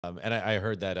And I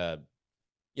heard that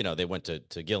they went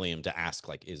to Gilliam to ask,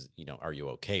 like, are you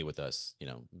okay with us,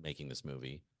 making this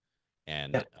movie?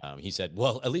 Yeah. And he said,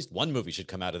 well, at least one movie should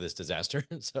come out of this disaster.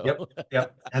 Yep. So,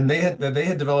 Yep. And they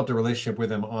had developed a relationship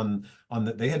with him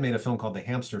they had made a film called The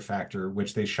Hamster Factor,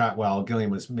 which they shot while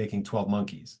Gilliam was making 12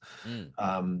 Monkeys, mm,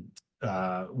 um,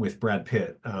 with Brad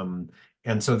Pitt.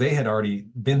 And so they had already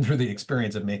been through the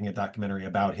experience of making a documentary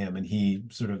about him, and he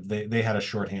sort of they had a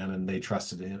shorthand and they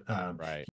trusted him. right.